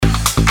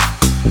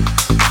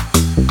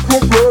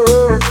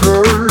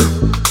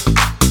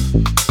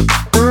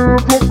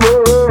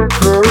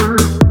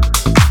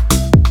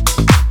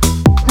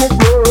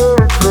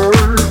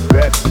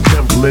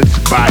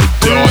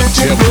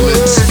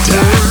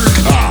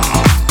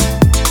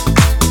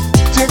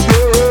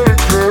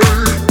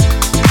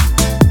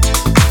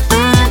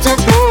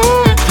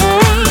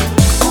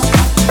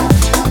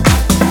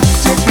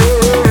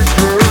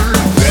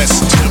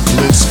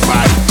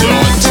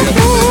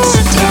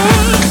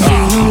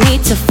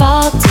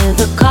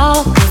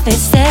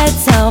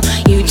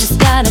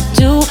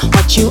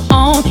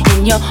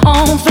your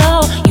own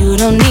flow. You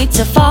don't need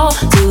to fall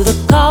to the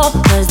call,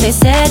 cause they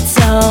said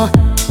so.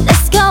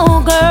 Let's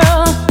go,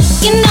 girl,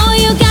 you know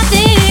you got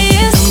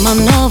this. Come on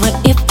over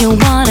if you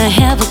wanna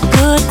have a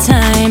good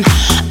time.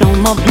 No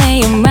more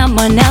playing around,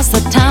 but now's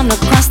the time to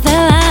cross the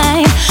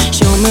line.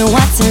 Show me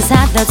what's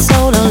inside that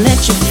soul, I'll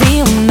let you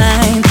feel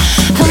mine.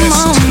 Come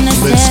on, I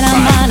said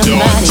I'm out of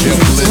body,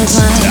 this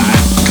is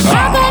mine.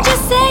 How could you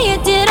say you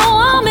didn't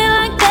want me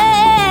like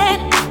that?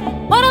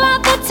 What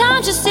about the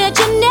times you said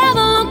you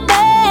never look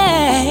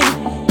back?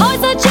 Always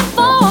searching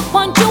for a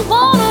point you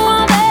wanna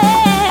run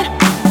back.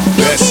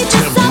 You keep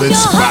this up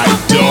your heart,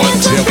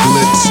 templates.com.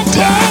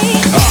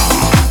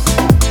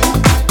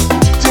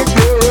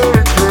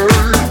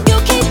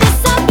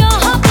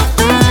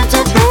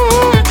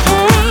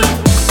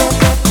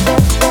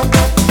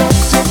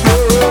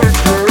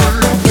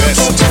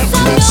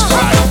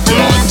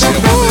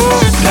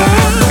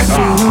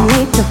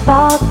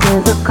 Fall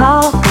to the call.